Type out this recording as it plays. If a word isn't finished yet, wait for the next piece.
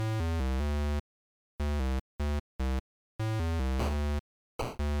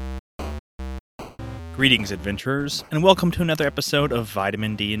Greetings, adventurers, and welcome to another episode of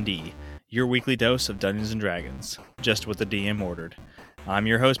Vitamin D&D, your weekly dose of Dungeons & Dragons, just what the DM ordered. I'm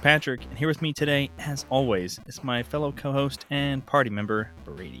your host, Patrick, and here with me today, as always, is my fellow co-host and party member,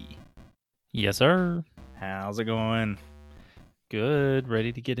 Brady. Yes, sir. How's it going? Good.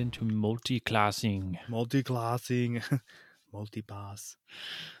 Ready to get into multi-classing. Multi-boss.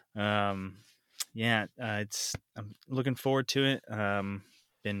 I'm looking forward to it.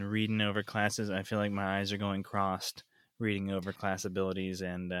 Been reading over classes. I feel like my eyes are going crossed reading over class abilities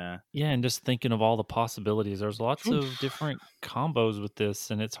and and just thinking of all the possibilities. There's lots of different combos with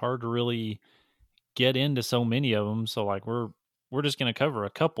this, and it's hard to really get into so many of them. So, like, we're just going to cover a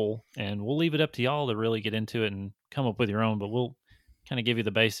couple, and we'll leave it up to y'all to really get into it and come up with your own. But we'll kind of give you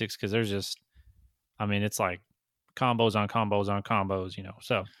the basics because there's just, it's like combos on combos on combos,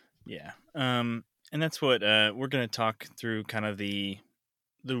 So, yeah. And that's what we're going to talk through, kind of the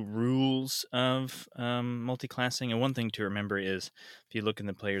rules of multiclassing. And one thing to remember is, if you look in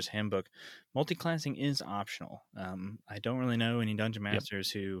the player's handbook, multiclassing is optional. I don't really know any dungeon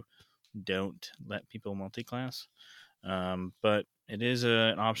masters who don't let people multiclass, but it is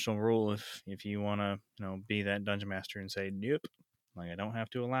an optional rule if you want to be that dungeon master and say nope, like I don't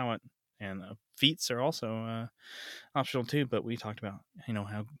have to allow it. And feats are also optional too, but we talked about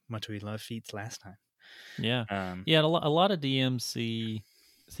how much we love feats last time. A lot of DMs see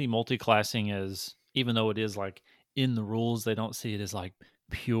multi-classing as, even though it is like in the rules, they don't see it as like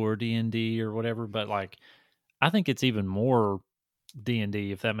pure D&D or whatever, but like I think it's even more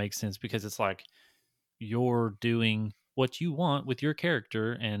D&D, if that makes sense, because it's like you're doing what you want with your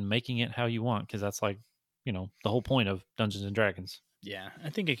character and making it how you want, because that's like, the whole point of Dungeons and Dragons. Yeah,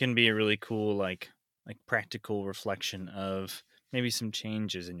 I think it can be a really cool like practical reflection of maybe some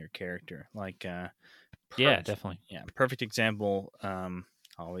changes in your character. Like Definitely. Yeah, perfect example.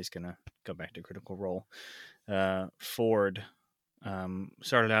 Always gonna go back to Critical Role. Ford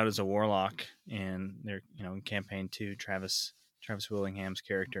started out as a warlock in their in campaign 2, Travis Willingham's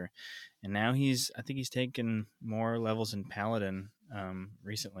character, and now I think he's taken more levels in Paladin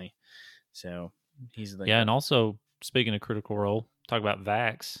recently. So he's like and also speaking of Critical Role, talk about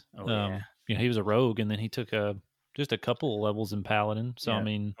Vax. He was a rogue, and then he took just a couple of levels in Paladin. So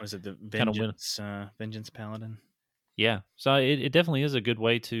was it the Vengeance Paladin? Yeah, so it definitely is a good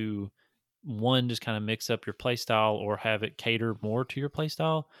way to, one, just kind of mix up your play style or have it cater more to your play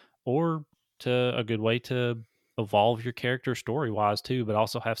style, or to a good way to evolve your character story wise too, but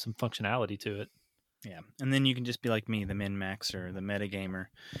also have some functionality to it. Yeah, and then you can just be like me, the min-maxer, the metagamer,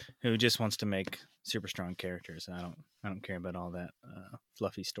 who just wants to make super strong characters. I don't care about all that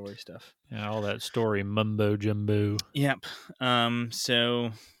fluffy story stuff. Yeah, all that story mumbo jumbo. Yep.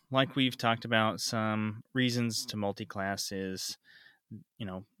 So, like we've talked about, some reasons to multi-class is,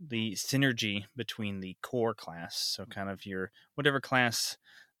 the synergy between the core class. So, kind of your whatever class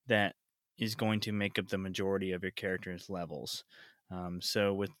that is going to make up the majority of your character's levels.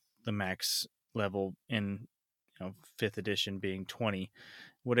 So, with the max level in 5th edition being 20,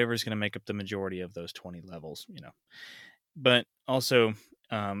 whatever is going to make up the majority of those 20 levels, but also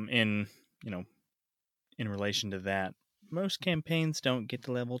in relation to that, most campaigns don't get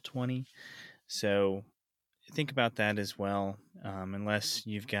to level 20, so think about that as well. Unless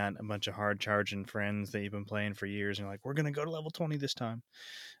you've got a bunch of hard charging friends that you've been playing for years and you're like, we're going to go to level 20 this time.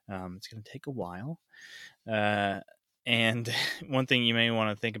 It's going to take a while. And one thing you may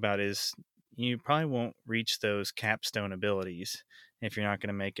want to think about is you probably won't reach those capstone abilities if you're not going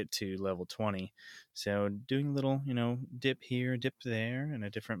to make it to level 20. So doing a little, dip here, dip there, and a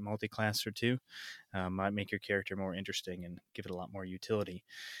different multi-class or two might make your character more interesting and give it a lot more utility.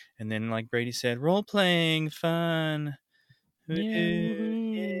 And then, like Brady said, role-playing, fun.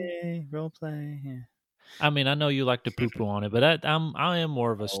 Yay, role-play. Yeah. I know you like to poo-poo on it, but I am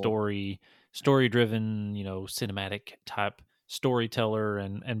more of a story-driven, cinematic type storyteller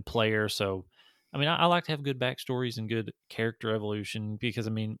and player. So, I like to have good backstories and good character evolution, because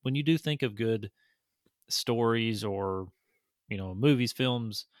when you do think of good stories or movies,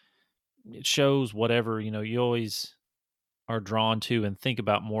 films, shows, whatever, you always are drawn to and think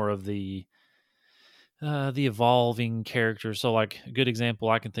about more of the evolving characters. So, like, a good example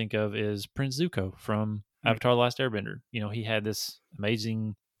I can think of is Prince Zuko from Avatar: The Last Airbender. He had this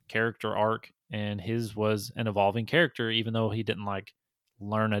amazing character arc, and his was an evolving character, even though he didn't like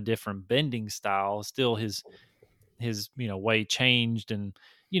learn a different bending style. Still, his way changed, and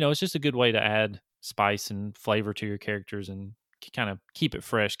it's just a good way to add spice and flavor to your characters and kind of keep it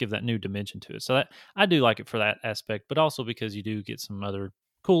fresh, give that new dimension to it. So that I do like it for that aspect, but also because you do get some other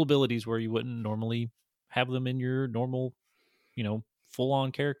cool abilities where you wouldn't normally have them in your normal, full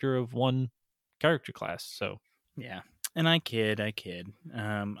on character of one character class. So Yeah. And I kid. I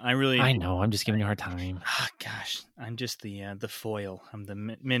I really, know I'm just giving you a hard time. gosh, I'm just the foil. I'm the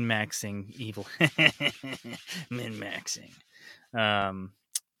min maxing evil, min maxing. Um,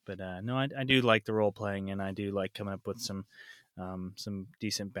 but no, I do like the role playing, and I do like coming up with some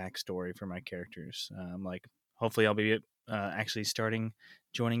decent backstory for my characters. Like hopefully I'll be actually starting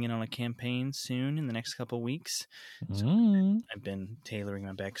joining in on a campaign soon in the next couple weeks. So Mm. I've been tailoring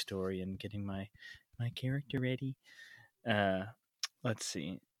my backstory and getting my character ready. Uh, let's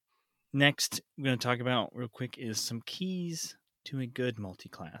see. Next, I'm going to talk about real quick is some keys to a good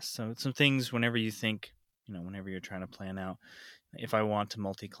multi-class. So some things whenever you think, whenever you're trying to plan out, if I want to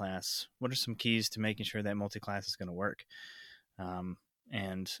multi-class, what are some keys to making sure that multi-class is going to work?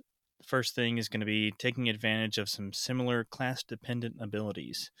 And the first thing is going to be taking advantage of some similar class-dependent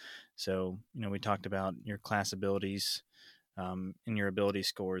abilities. So, we talked about your class abilities in your ability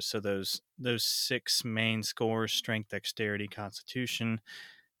scores. So those 6 main scores: strength, dexterity, constitution,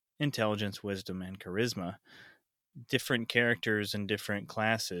 intelligence, wisdom, and charisma. Different characters and different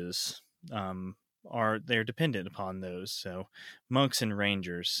classes they're dependent upon those. So monks and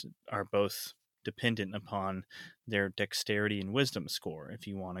rangers are both dependent upon their dexterity and wisdom score. If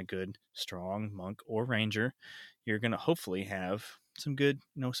you want a good strong monk or ranger, you're going to hopefully have some good,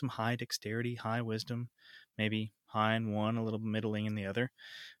 some high dexterity, high wisdom, maybe high in one, a little middling in the other.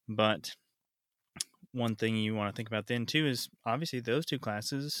 But one thing you want to think about then too is obviously those two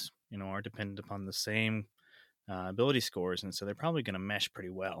classes, are dependent upon the same ability scores, and so they're probably going to mesh pretty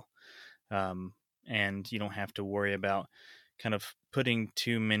well. And you don't have to worry about kind of putting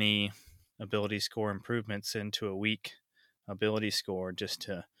too many ability score improvements into a weak ability score just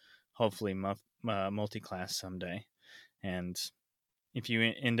to hopefully multi-class someday. And if you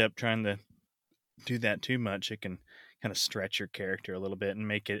end up trying to do that too much, it can kind of stretch your character a little bit and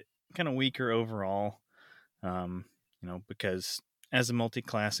make it kind of weaker overall. Because as a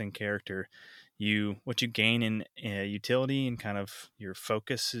multi-classing character, what you gain in utility and kind of your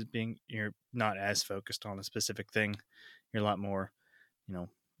focus is you're not as focused on a specific thing. You're a lot more,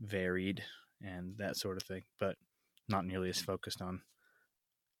 varied and that sort of thing, but not nearly as focused on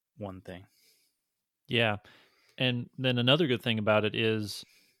one thing. Yeah. And then another good thing about it is,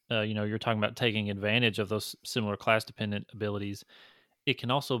 you're talking about taking advantage of those similar class dependent abilities. It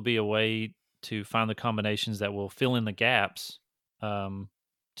can also be a way to find the combinations that will fill in the gaps,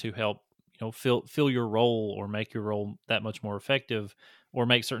 to help fill your role or make your role that much more effective, or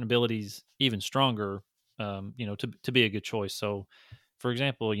make certain abilities even stronger. To be a good choice. So, for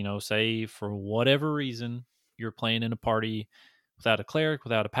example, say for whatever reason you're playing in a party without a cleric,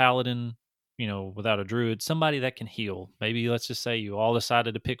 without a paladin, without a druid, somebody that can heal. Maybe let's just say you all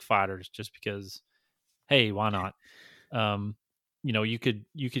decided to pick fighters just because, hey, why not? Um, you could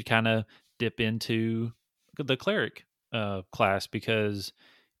kind of dip into the cleric class, because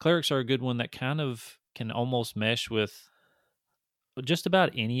clerics are a good one that kind of can almost mesh with just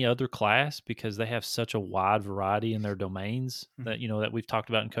about any other class, because they have such a wide variety in their domains that that we've talked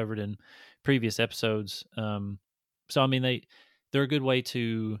about and covered in previous episodes. So I mean they're a good way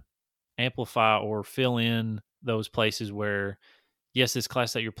to amplify or fill in those places where, yes, this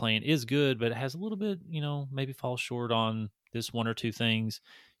class that you're playing is good, but it has a little bit, maybe falls short on this one or two things.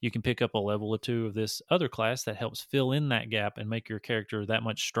 You can pick up a level or two of this other class that helps fill in that gap and make your character that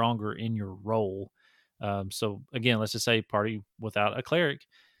much stronger in your role. So again, let's just say party without a cleric,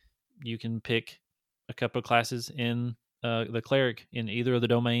 you can pick a couple of classes in the cleric in either of the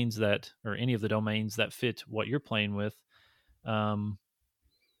domains or any of the domains that fit what you're playing with.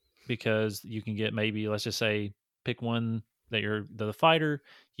 Because you can get, maybe let's just say, pick one that you're the fighter,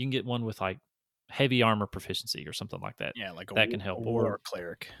 you can get one with like heavy armor proficiency or something like that. Yeah, like That can a help. Or war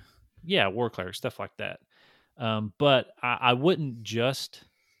cleric. yeah, war cleric, stuff like that. But I wouldn't just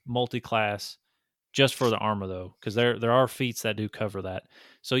multi-class just for the armor though, because there are feats that do cover that.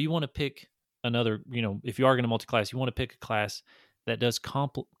 So you want to pick another, if you are going to multi-class, you want to pick a class that does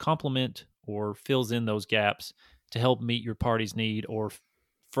complement or fills in those gaps to help meet your party's need, or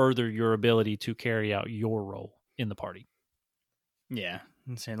further your ability to carry out your role in the party. Yeah,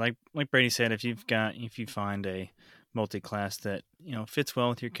 and say like Brady said, if you find a multi-class that fits well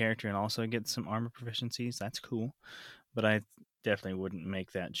with your character and also gets some armor proficiencies, that's cool. But I definitely wouldn't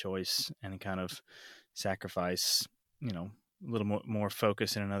make that choice and kind of sacrifice a little more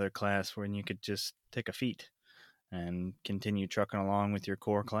focus in another class when you could just take a feat and continue trucking along with your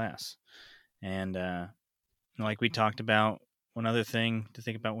core class. And like we talked about, one other thing to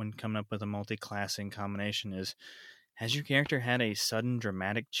think about when coming up with a multi-classing combination is, has your character had a sudden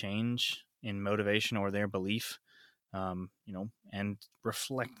dramatic change in motivation or their belief and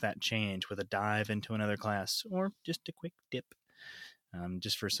reflect that change with a dive into another class or just a quick dip,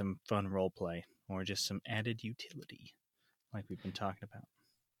 just for some fun role play or just some added utility, like we've been talking about.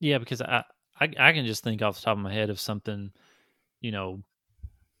 Yeah, because I can just think off the top of my head of something, you know,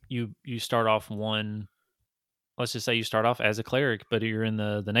 you start off one, let's just say you start off as a cleric, but you're in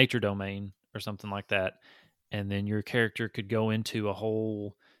the nature domain or something like that, and then your character could go into a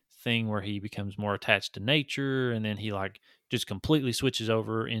whole thing where he becomes more attached to nature, and then he like just completely switches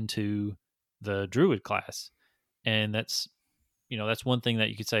over into the druid class. And that's one thing that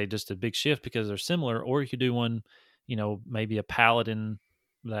you could say just a big shift because they're similar. Or you could do one, maybe a paladin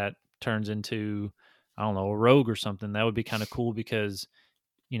that turns into, I don't know, a rogue or something. That would be kind of cool because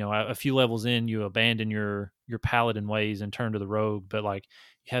a few levels in you abandon your paladin ways and turn to the rogue, but like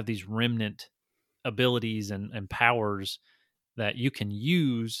you have these remnant abilities and powers that you can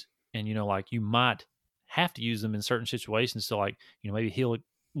use, and like you might have to use them in certain situations to, like, maybe heal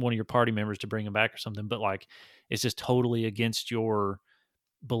one of your party members to bring them back or something, but like it's just totally against your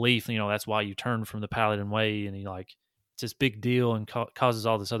belief. That's why you turn from the paladin way, and it's this big deal and causes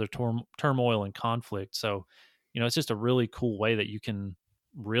all this other turmoil and conflict. So it's just a really cool way that you can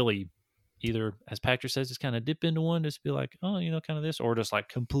really either, as Patrick says, just kind of dip into one, just be like, oh, kind of this, or just like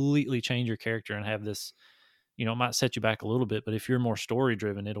completely change your character and have this, it might set you back a little bit, but if you're more story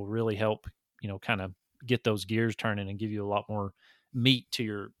driven, it'll really help, kind of get those gears turning and give you a lot more meat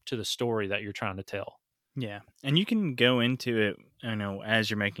to the story that you're trying to tell. Yeah, and you can go into it, as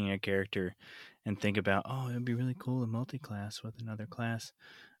you're making a character and think about, oh, it'd be really cool to multi-class with another class,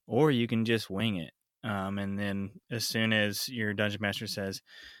 or you can just wing it. And then as soon as your dungeon master says,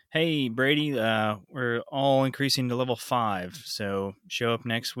 hey, Brady, we're all increasing to level 5, so show up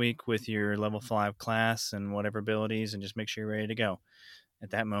next week with your level 5 class and whatever abilities, and just make sure you're ready to go.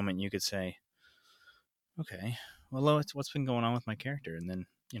 At that moment, you could say, okay, well, what's been going on with my character? And then,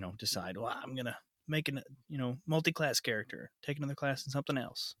 decide, well, I'm going to make an, multi-class character, take another class in something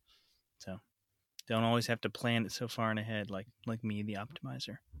else. So don't always have to plan it so far in ahead like me, the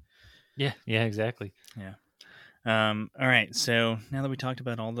optimizer. Yeah, exactly. Yeah. All right. So now that we talked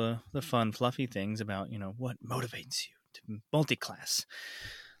about all the fun, fluffy things about, what motivates you to multi-class,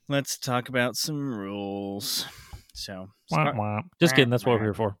 let's talk about some rules. So just kidding. That's what we're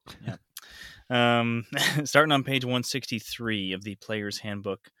here for. Yeah. Starting on page 163 of the Player's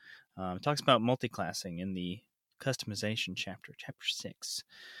Handbook, it talks about multi-classing in the customization chapter 6.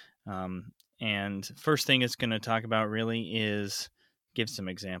 And first thing it's going to talk about really is give some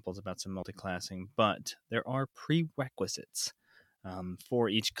examples about some multi-classing, but there are prerequisites for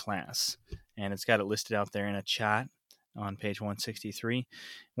each class, and it's got it listed out there in a chat on page 163.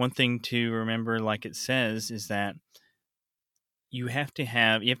 One thing to remember, like it says, is that you have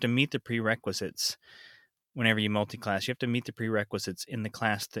to meet the prerequisites whenever you multi-class. You have to meet the prerequisites in the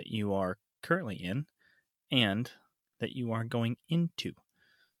class that you are currently in and that you are going into.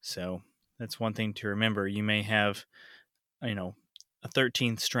 So that's one thing to remember. You may have, a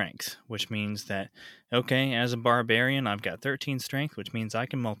 13 strength, which means that, okay, as a barbarian, I've got 13 strength, which means I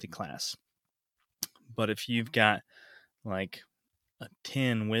can multi-class. But if you've got like a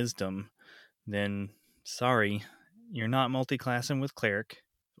 10 wisdom, then sorry, you're not multi-classing with cleric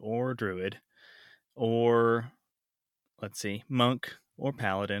or druid or, let's see, monk or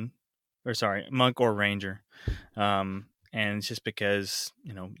paladin, monk or ranger. And it's just because,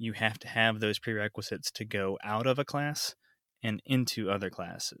 you have to have those prerequisites to go out of a class and into other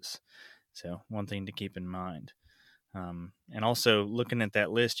classes. So one thing to keep in mind. And also looking at that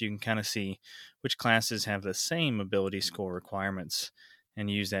list, you can kind of see which classes have the same ability score requirements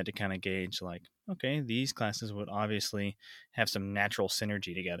and use that to kind of gauge, like, okay, these classes would obviously have some natural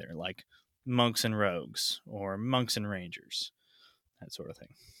synergy together, like monks and rogues or monks and rangers, that sort of thing.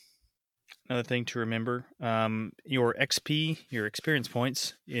 Another thing to remember, your XP, your experience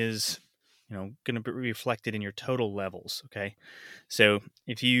points, is going to be reflected in your total levels. Okay, so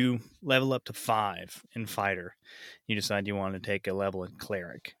if you level up to 5 in fighter, you decide you want to take a level in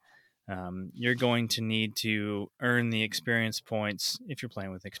cleric, you're going to need to earn the experience points. If you're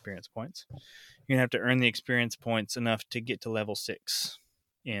playing with experience points, you're gonna have to earn the experience points enough to get to level 6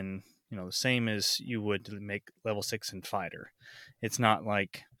 in, the same as you would to make level 6 in fighter. It's not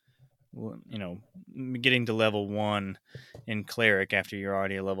like, getting to level 1 in cleric after you're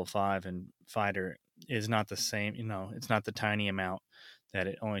already a level 5 in fighter is not the same. It's not the tiny amount that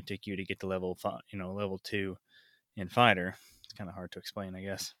it only took you to get to level 5, level 2 in fighter. It's kind of hard to explain, I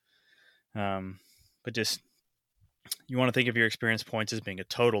guess. But just, you want to think of your experience points as being a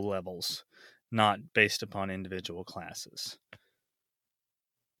total levels, not based upon individual classes.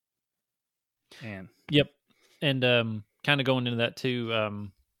 And yep. And kind of going into that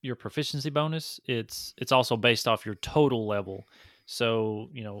too, your proficiency bonus, it's also based off your total level. So,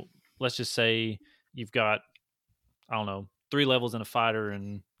 let's just say you've got, I don't know, 3 levels in a fighter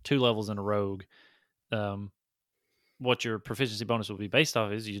and 2 levels in a rogue. Um, what your proficiency bonus will be based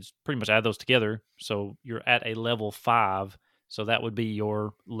off is you just pretty much add those together. So you're at a level 5. So that would be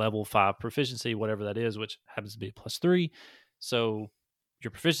your level 5 proficiency, whatever that is, which happens to be a +3. So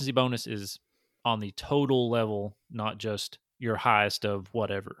your proficiency bonus is on the total level, not just your highest of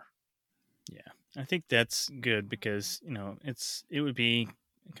whatever. Yeah, I think that's good because it would be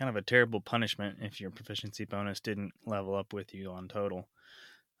kind of a terrible punishment if your proficiency bonus didn't level up with you on total.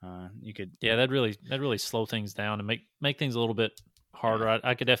 You could, Yeah, that really slow things down and make things a little bit harder. yeah,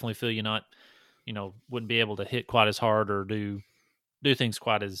 I could definitely feel you not, wouldn't be able to hit quite as hard or do things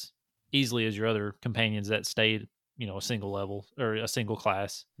quite as easily as your other companions that stayed, a single level or a single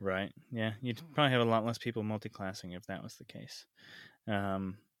class. right, yeah, you'd probably have a lot less people multi-classing if that was the case.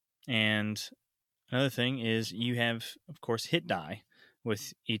 And another thing is you have, of course, hit die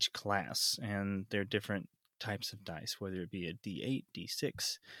with each class, and they're different types of dice, whether it be a D8,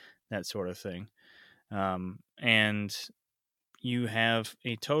 D6, that sort of thing. And you have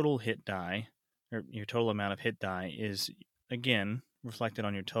a total hit die, or your total amount of hit die is, again, reflected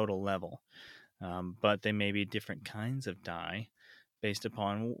on your total level. But they may be different kinds of die based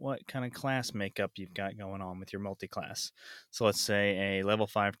upon what kind of class makeup you've got going on with your multi-class. So let's say a level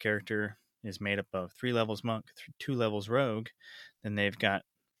 5 character is made up of 3 levels monk, 2 levels rogue, then they've got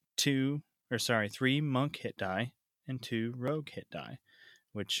 3 monk hit die and 2 rogue hit die,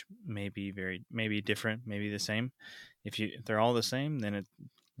 which may be different, maybe the same. If they're all the same, then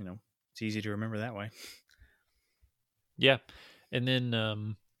it's easy to remember that way. Yeah. And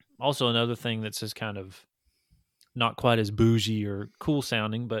then also another thing that's just kind of not quite as bougie or cool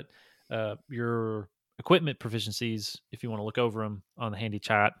sounding, but your equipment proficiencies, if you want to look over them on the handy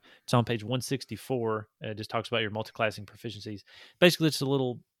chat, it's on page 164. It just talks about your multi-classing proficiencies. Basically, it's a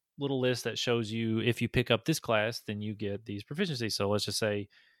little list that shows you if you pick up this class, then you get these proficiencies. So let's just say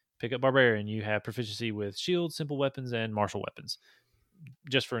pick up barbarian, you have proficiency with shields, simple weapons, and martial weapons,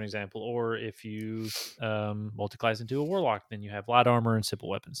 just for an example. Or if you multi-class into a warlock, then you have light armor and simple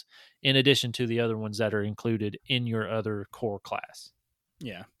weapons, in addition to the other ones that are included in your other core class.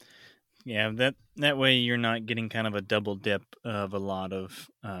 Yeah. Yeah, that way you're not getting kind of a double dip of a lot of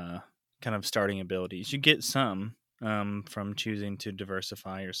kind of starting abilities. You get some from choosing to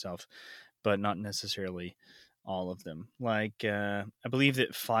diversify yourself, but not necessarily all of them. Like I believe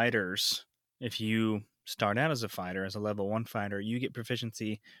that fighters, if you start out as a fighter, as a level 1 fighter, you get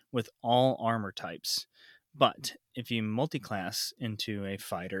proficiency with all armor types. But if you multi-class into a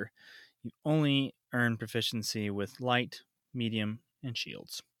fighter, you only earn proficiency with light, medium, and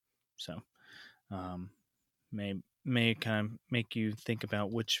shields. So may kind of make you think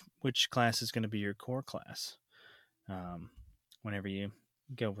about which class is going to be your core class whenever you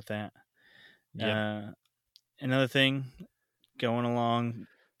go with that. Yep. Another thing going along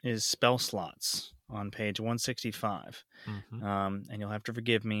is spell slots on page 165. Mm-hmm. And you'll have to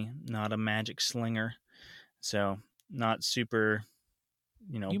forgive me, not a magic slinger, so not super.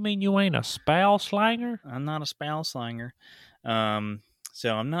 You mean you ain't a spell slanger? I'm not a spell slinger.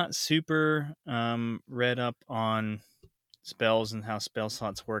 So I'm not super read up on spells and how spell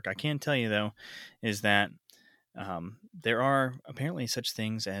slots work. I can tell you though, is that there are apparently such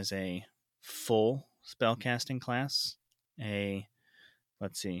things as a full spellcasting class, a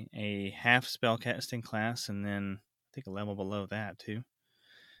half spellcasting class, and then I think a level below that too.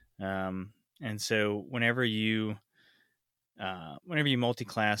 And so whenever you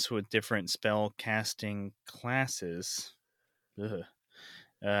multi-class with different spell casting classes,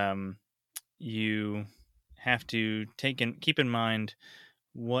 you have to keep in mind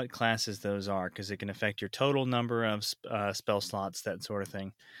what classes those are, because it can affect your total number of spell slots, that sort of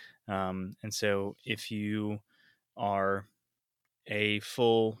thing. And so if you are a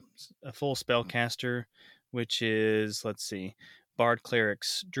full spellcaster, which is, let's see, bard,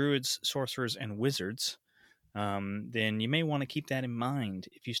 clerics, druids, sorcerers, and wizards, then you may want to keep that in mind.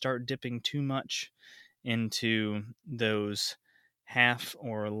 If you start dipping too much into those half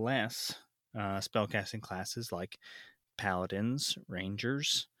or less spellcasting classes like paladins,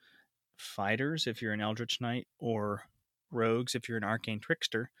 rangers, fighters if you're an eldritch knight, or rogues if you're an arcane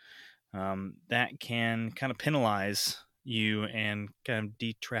trickster, that can kind of penalize you and kind of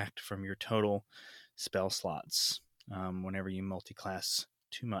detract from your total spell slots whenever you multi-class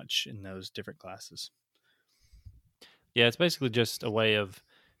too much in those different classes. Yeah, it's basically just a way of,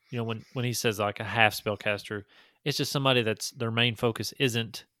 when he says like a half spellcaster, it's just somebody that's their main focus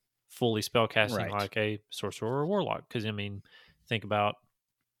isn't fully spellcasting Right. like a sorcerer or warlock. Because think about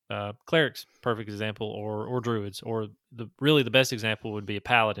clerics, perfect example, or druids, or the best example would be a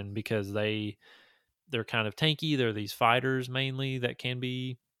paladin because they're kind of tanky. They're these fighters mainly that can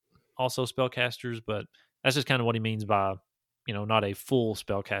be also spellcasters, but that's just kind of what he means by not a full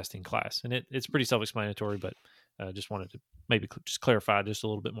spellcasting class, and it's pretty self-explanatory. But just wanted to maybe just clarify just a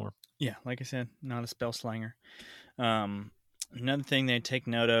little bit more. Yeah, like I said, not a spell slanger. Another thing they take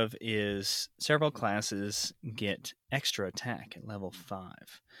note of is several classes get extra attack at level 5.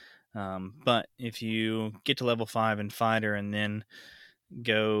 But if you get to level 5 in fighter and then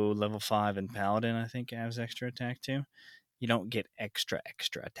go level 5 in paladin, I think has extra attack too, you don't get extra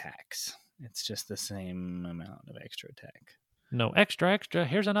attacks. It's just the same amount of extra attack. No extra.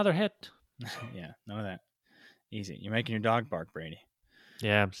 Here's another hit. Yeah, none of that. Easy. You're making your dog bark, Brady.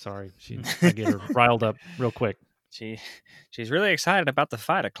 Yeah, I'm sorry. I get her riled up real quick. She's really excited about the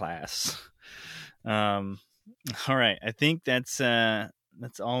fighter class. All right, I think that's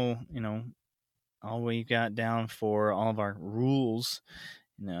all all we got down for all of our rules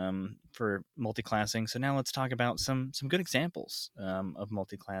for multiclassing. So now let's talk about some good examples of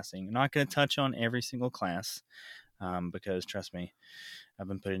multiclassing. I'm not going to touch on every single class because trust me, I've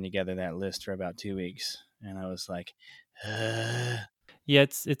been putting together that list for about 2 weeks, and I was like, Yeah,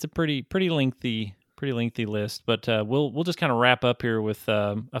 it's a pretty lengthy list, but we'll just kind of wrap up here with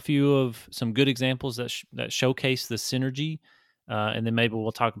a few of some good examples that showcase the synergy, and then maybe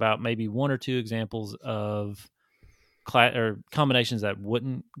we'll talk about maybe one or two examples of or combinations that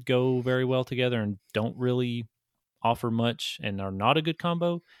wouldn't go very well together and don't really offer much and are not a good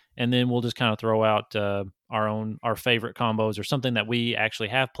combo, and then we'll just kind of throw out our favorite combos or something that we actually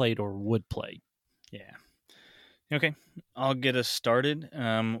have played or would play. yeah. Okay, I'll get us started.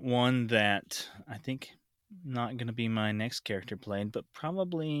 One that I think not going to be my next character played, but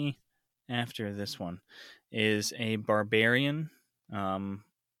probably after this one is a barbarian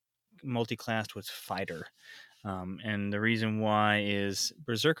multi-classed with fighter. And the reason why is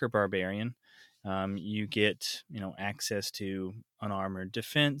Berserker Barbarian. You get access to unarmored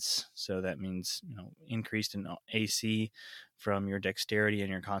defense, so that means increased in AC from your dexterity and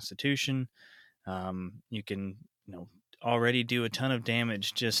your constitution. You can already do a ton of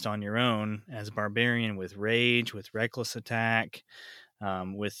damage just on your own as barbarian with rage, with reckless attack,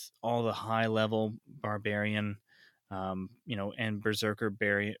 with all the high level barbarian, and berserker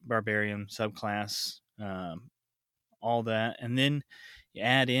barbarian subclass, all that, and then you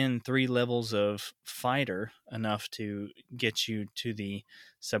add in 3 levels of fighter, enough to get you to the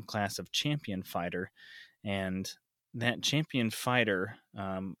subclass of champion fighter. And that champion fighter,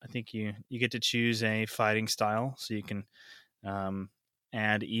 I think you get to choose a fighting style, so you can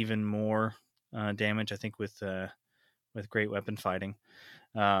add even more damage. I think with great weapon fighting,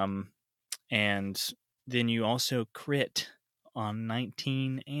 and then you also crit on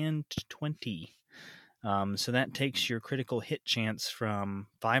 19 and 20. So that takes your critical hit chance from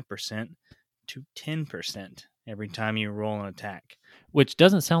 5% to 10% every time you roll an attack. Which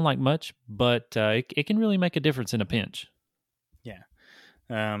doesn't sound like much, but it can really make a difference in a pinch. Yeah.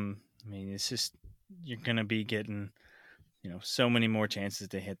 I mean, it's just, you're going to be getting, so many more chances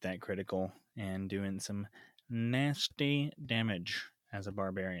to hit that critical and doing some nasty damage as a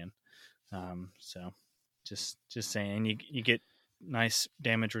barbarian. So just saying, you get nice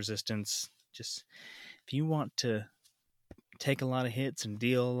damage resistance. Just, if you want to take a lot of hits and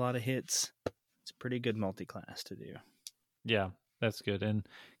deal a lot of hits, it's a pretty good multi-class to do. Yeah, that's good. And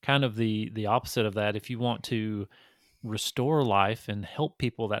kind of the opposite of that, if you want to restore life and help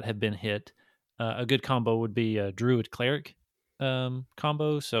people that have been hit, a good combo would be a druid cleric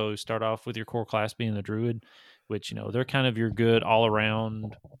combo. So start off with your core class being the druid, which they're kind of your good all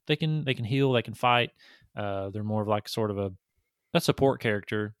around. They can heal, they can fight. They're more of like sort of a support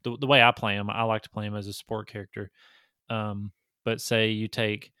character. The way I play them, I like to play them as a support character. But say you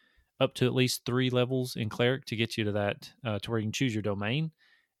take up to at least 3 levels in cleric to get you to that to where you can choose your domain.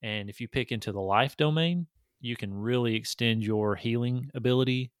 And if you pick into the life domain, you can really extend your healing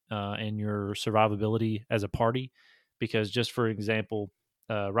ability and your survivability as a party. Because just for example,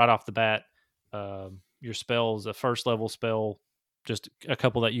 right off the bat, your spells, a first level spell, just a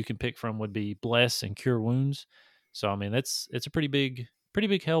couple that you can pick from would be bless and cure wounds. So I mean, it's a pretty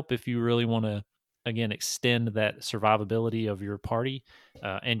big help if you really want to again extend that survivability of your party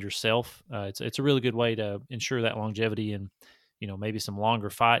and yourself. It's a really good way to ensure that longevity and maybe some longer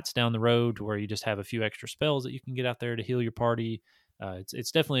fights down the road where you just have a few extra spells that you can get out there to heal your party.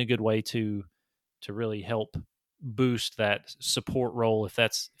 It's definitely a good way to really help boost that support role if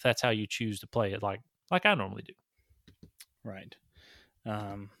that's how you choose to play it, like I normally do. Right.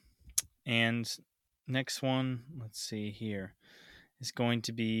 And next one, let's see here, is going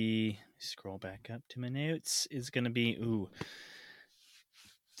to be, scroll back up to my notes, is going to be,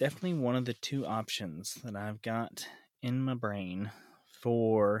 definitely one of the two options that I've got in my brain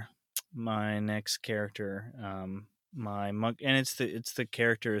for my next character, my monk, and it's the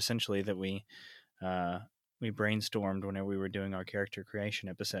character essentially that we brainstormed whenever we were doing our character creation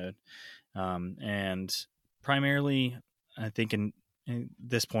episode, and primarily, I think in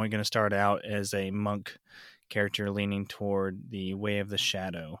this point, going to start out as a monk character leaning toward the way of the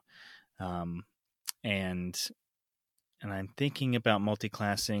shadow, um, and I'm thinking about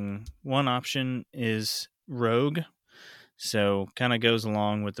multi-classing. One option is rogue, so kind of goes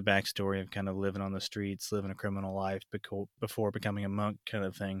along with the backstory of kind of living on the streets, living a criminal life before becoming a monk, kind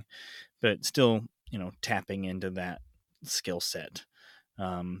of thing, but still, tapping into that skill set,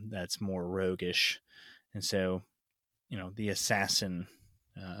 that's more roguish. And so, the assassin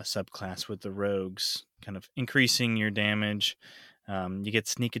subclass with the rogues, kind of increasing your damage. You get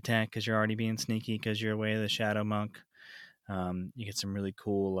sneak attack because you're already being sneaky because you're away the shadow monk. You get some really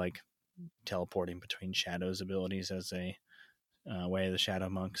cool, like, teleporting between shadows abilities as a way of the shadow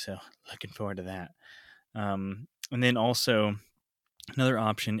monk. So looking forward to that. And then also another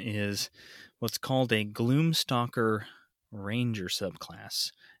option is what's called a Gloomstalker Ranger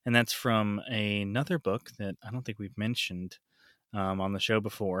subclass, and that's from another book that I don't think we've mentioned on the show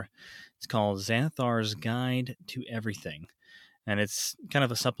before. It's called Xanathar's Guide to Everything, and it's kind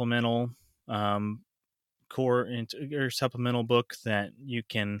of a supplemental core or supplemental book that you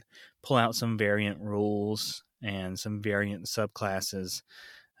can pull out some variant rules and some variant subclasses,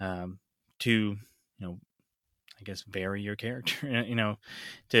 to, I guess, vary your character,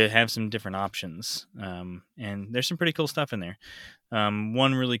 to have some different options. And there's some pretty cool stuff in there.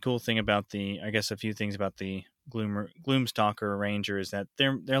 One really cool thing about I guess a few things about the Gloomstalker Ranger is that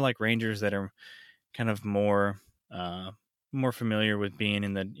they're like rangers that are kind of more familiar with being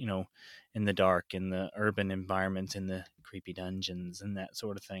in the dark, in the urban environments, in the creepy dungeons, and that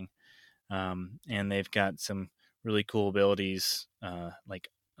sort of thing. And they've got some really cool abilities, like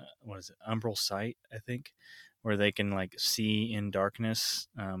what is it, Umbral Sight, I think, where they can like see in darkness,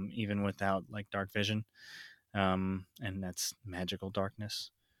 even without like dark vision, and that's magical darkness,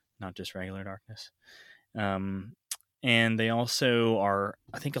 not just regular darkness. Um, and they also are,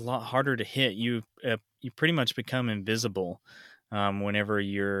 I think, a lot harder to hit. You pretty much become invisible whenever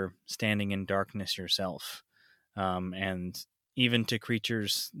you're standing in darkness yourself, and even to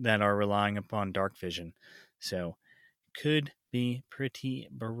creatures that are relying upon dark vision. So could be pretty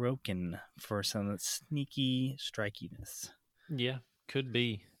broken for some sneaky strikiness. Yeah, could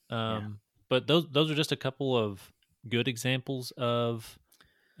be. Yeah. But those are just a couple of good examples of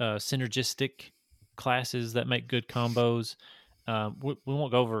synergistic classes that make good combos. We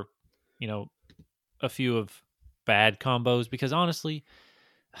won't go over, you know, a few of bad combos because honestly,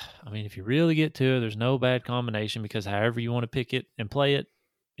 I mean, if you really get to it, there's no bad combination because however you want to pick it and play it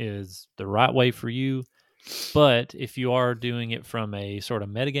is the right way for you. But if you are doing it from a sort of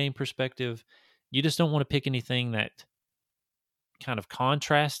metagame perspective, you just don't want to pick anything that kind of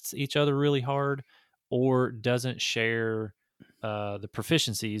contrasts each other really hard or doesn't share the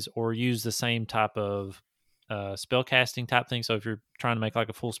proficiencies or use the same type of spell casting type thing. So if you're trying to make like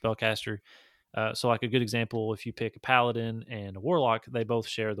a full spellcaster, so like a good example, if you pick a paladin and a warlock, they both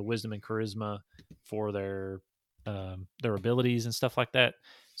share the wisdom and charisma for their abilities and stuff like that.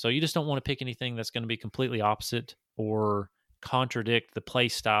 So you just don't want to pick anything that's going to be completely opposite or contradict the play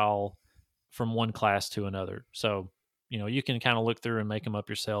style from one class to another. So you can kind of look through and make them up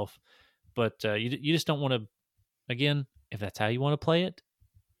yourself, but you just don't want to. Again, if that's how you want to play it,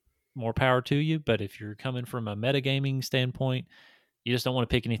 more power to you. But if you're coming from a metagaming standpoint, you just don't want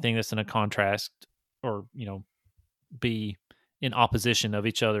to pick anything that's in a contrast or be in opposition of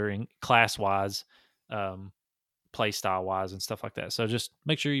each other in class wise, play style wise, and stuff like that. So just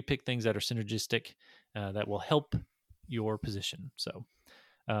make sure you pick things that are synergistic, that will help your position. So,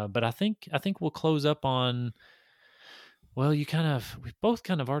 but I think we'll close up on. Well, we both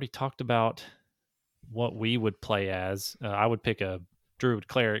kind of already talked about what we would play as. I would pick a druid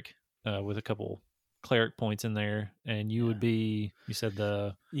cleric with a couple cleric points in there, and you would be. You said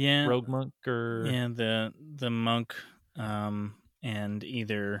the Yeah. rogue monk or Yeah. The monk, and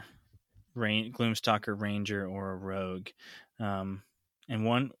either Gloomstalker Ranger or a rogue. And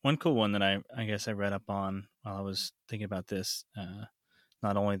one cool one that I guess I read up on while I was thinking about this,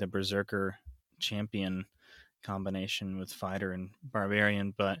 not only the Berserker champion combination with fighter and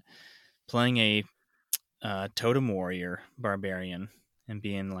barbarian, but playing a totem warrior barbarian and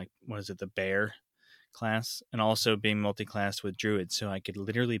being like, what is it, the bear class, and also being multi-classed with druids, so I could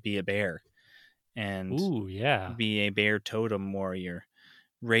literally be a bear and Ooh, yeah. be a bear totem warrior,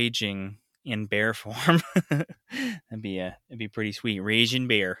 raging in bear form. it'd be pretty sweet. Raging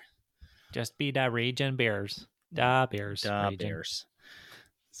bear. Just be da raging bears. Da bears. Da raging. bears.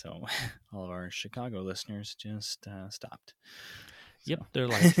 So all of our Chicago listeners just stopped. Yep, So. they're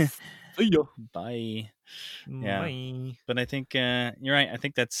like, see ya. Bye. Yeah. Bye. But I think you're right. I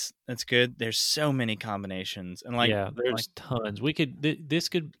think that's good. There's so many combinations, and there's tons. We could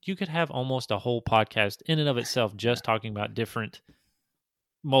you could have almost a whole podcast in and of itself just talking about different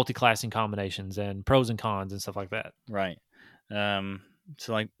multi-classing combinations and pros and cons and stuff like that. Right.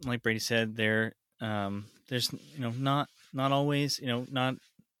 So like Brady said, there's not always not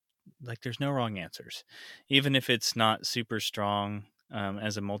like there's no wrong answers, even if it's not super strong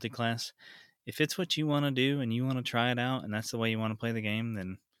as a multi-class. If it's what you want to do and you want to try it out, and that's the way you want to play the game,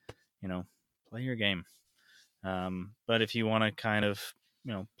 then play your game. But if you want to kind of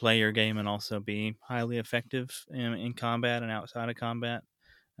play your game and also be highly effective in combat and outside of combat,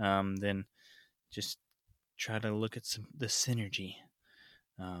 then just try to look at the synergy,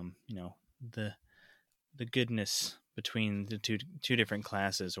 the goodness between the two different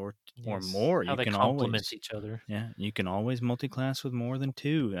classes or more. How you they can complement always each other. Yeah, you can always multi-class with more than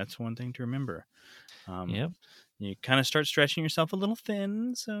two. That's one thing to remember. Yep. You kind of start stretching yourself a little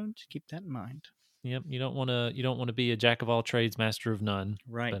thin, so just keep that in mind. Yep. You don't want to be a jack of all trades, master of none.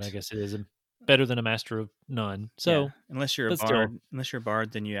 Right. But I guess it is better than a master of none. So unless you're a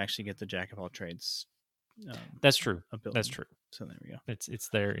bard, then you actually get the jack of all trades. That's true. Ability. That's true. So there we go. It's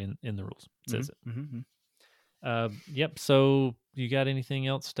there in the rules. It says it. Mm-hmm. Yep. So you got anything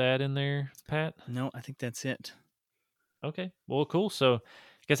else to add in there, Pat? No, I think that's it. Okay. Well, cool. So I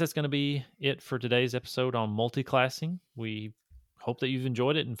guess that's going to be it for today's episode on multi-classing. We hope that you've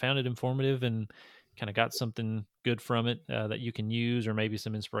enjoyed it and found it informative and kind of got something good from it that you can use, or maybe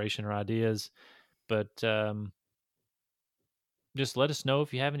some inspiration or ideas. But just let us know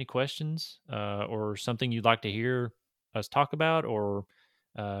if you have any questions or something you'd like to hear us talk about, or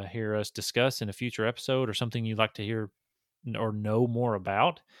hear us discuss in a future episode, or something you'd like to hear or know more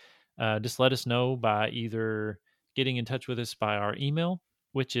about. Just let us know by either getting in touch with us by our email,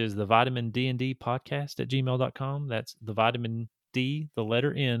 which is the vitamin D&D podcast at gmail.com. That's the vitamin D, the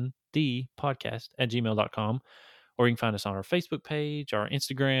letter N, D podcast at gmail.com. Or you can find us on our Facebook page, our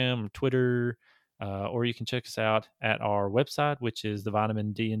Instagram, Twitter, or you can check us out at our website, which is the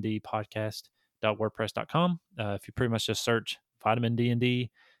vitamin D&D podcast.wordpress.com. If you pretty much just search vitamin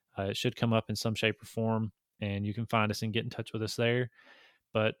D&D, it should come up in some shape or form, and you can find us and get in touch with us there.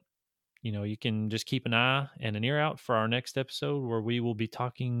 But you can just keep an eye and an ear out for our next episode, where we will be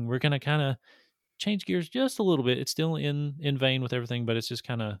talking. We're going to kind of change gears just a little bit. It's still in vein with everything, but it's just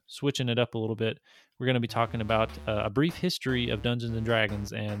kind of switching it up a little bit. We're going to be talking about a brief history of Dungeons and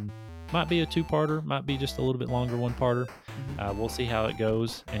Dragons, and might be a two-parter, might be just a little bit longer one-parter. We'll see how it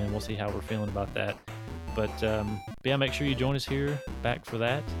goes, and we'll see how we're feeling about that. But yeah, make sure you join us here back for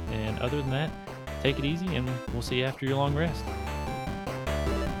that. And other than that, take it easy, and we'll see you after your long rest.